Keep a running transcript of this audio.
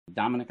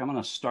Dominic, I'm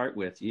going to start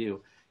with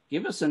you.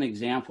 Give us an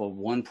example of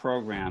one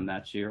program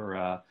that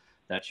you're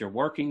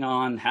working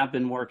on, have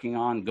been working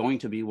on, going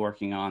to be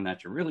working on,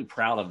 that you're really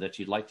proud of, that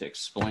you'd like to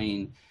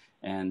explain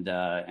and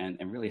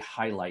really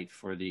highlight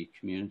for the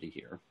community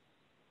here.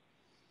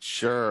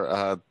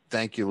 Sure.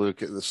 Thank you, Luke.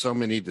 There's so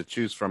many to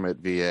choose from at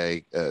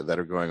VA that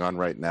are going on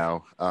right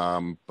now.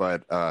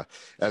 But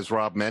as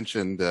Rob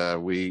mentioned,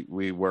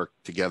 we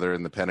worked together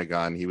in the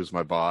Pentagon. He was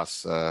my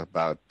boss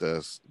about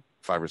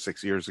 5 or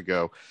 6 years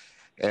ago.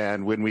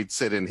 And when we'd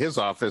sit in his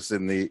office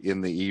in the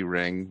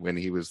E-ring, when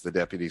he was the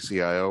deputy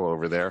CIO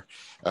over there,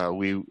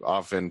 we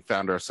often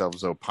found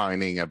ourselves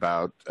opining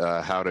about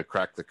how to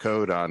crack the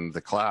code on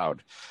the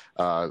cloud.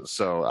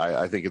 So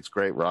I think it's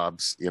great,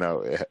 Rob's,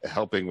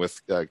 helping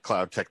with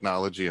cloud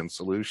technology and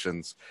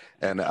solutions.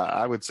 And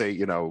I would say,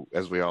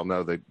 as we all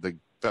know, the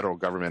federal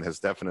government has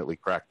definitely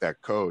cracked that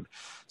code.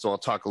 So I'll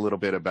talk a little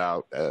bit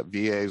about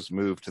VA's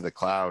move to the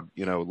cloud.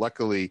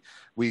 Luckily,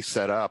 we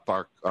set up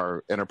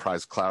our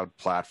enterprise cloud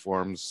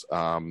platforms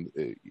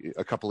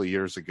a couple of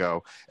years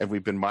ago, and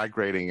we've been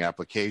migrating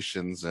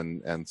applications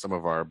and some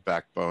of our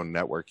backbone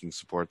networking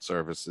support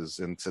services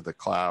into the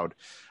cloud.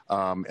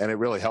 And it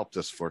really helped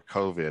us for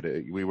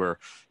COVID.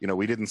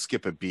 We didn't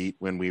skip a beat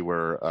when we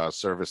were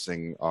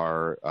servicing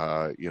our,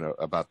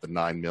 about the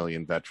 9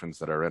 million veterans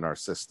that are in our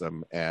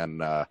system.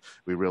 And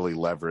we really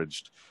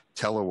leveraged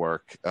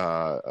telework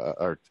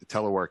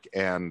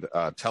and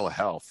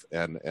telehealth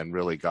and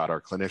really got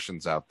our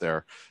clinicians out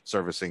there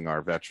servicing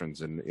our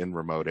veterans in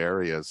remote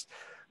areas.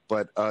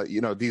 But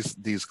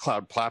these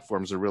cloud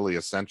platforms are really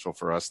essential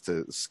for us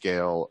to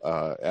scale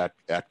to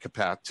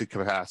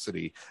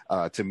capacity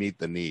to meet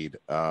the need.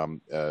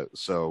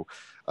 So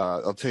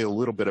I'll tell you a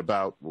little bit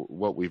about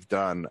what we've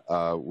done.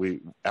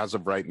 As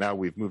of right now,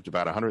 we've moved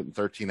about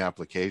 113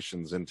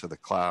 applications into the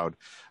cloud,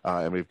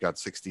 and we've got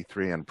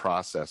 63 in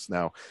process.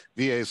 Now,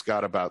 VA's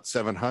got about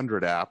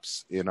 700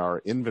 apps in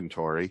our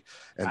inventory,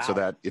 and wow. So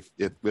that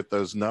with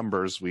those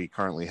numbers, we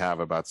currently have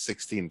about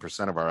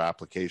 16% of our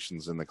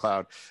applications in the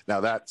cloud. Now,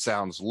 that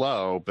sounds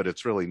low, but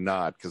it's really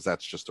not, because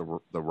that's just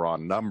the raw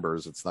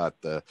numbers. It's not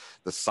the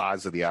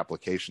size of the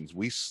applications.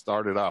 We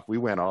started off, we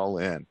went all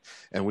in,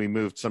 and we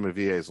moved some of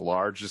VA's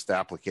largest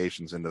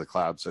applications into the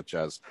cloud, such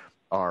as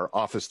our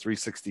Office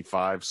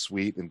 365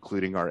 suite,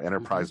 including our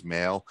enterprise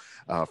mail,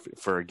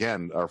 for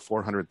again, our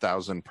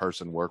 400,000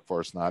 person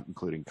workforce, not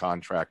including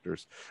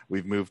contractors.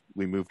 We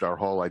moved our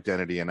whole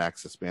identity and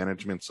access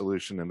management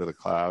solution into the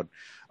cloud.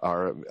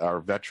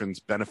 Our veterans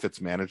benefits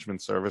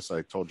management service,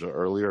 I told you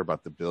earlier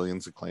about the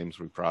billions of claims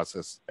we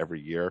process every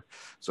year.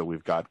 So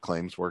we've got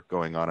claims work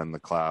going on in the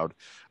cloud.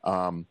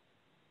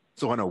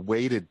 So on a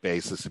weighted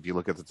basis, if you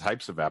look at the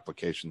types of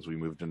applications we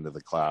moved into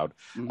the cloud,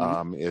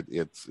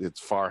 it's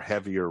far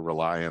heavier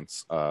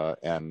reliance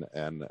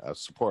and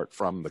support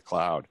from the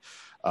cloud.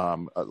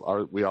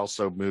 We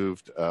also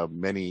moved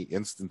many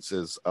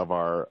instances of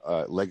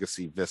our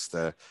legacy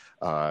Vista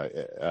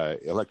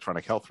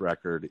electronic health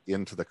record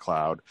into the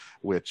cloud,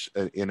 which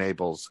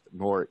enables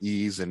more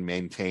ease in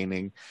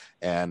maintaining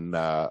and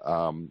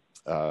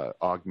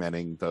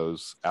augmenting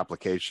those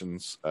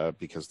applications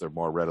because they're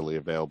more readily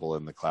available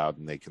in the cloud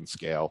and they can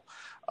scale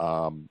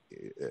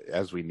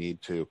as we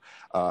need to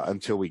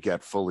until we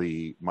get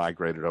fully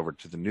migrated over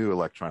to the new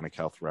electronic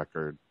health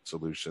record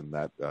solution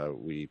that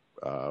we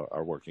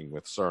are working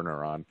with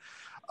Cerner on.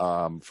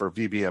 For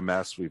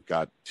VBMS, we've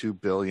got 2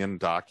 billion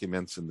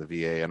documents in the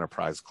VA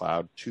Enterprise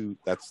Cloud.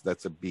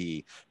 That's a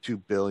B, 2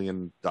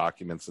 billion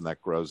documents, and that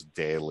grows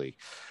daily.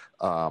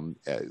 And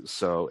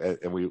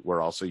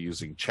we're also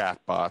using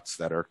chatbots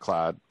that are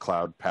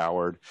cloud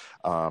powered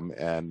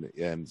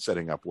and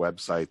setting up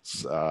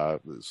websites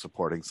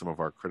supporting some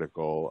of our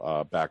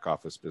critical back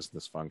office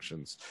business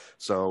functions.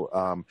 So,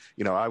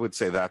 I would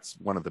say that's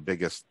one of the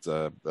biggest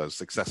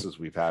successes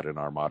we've had in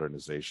our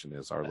modernization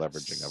is our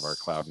leveraging of our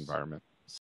cloud environment.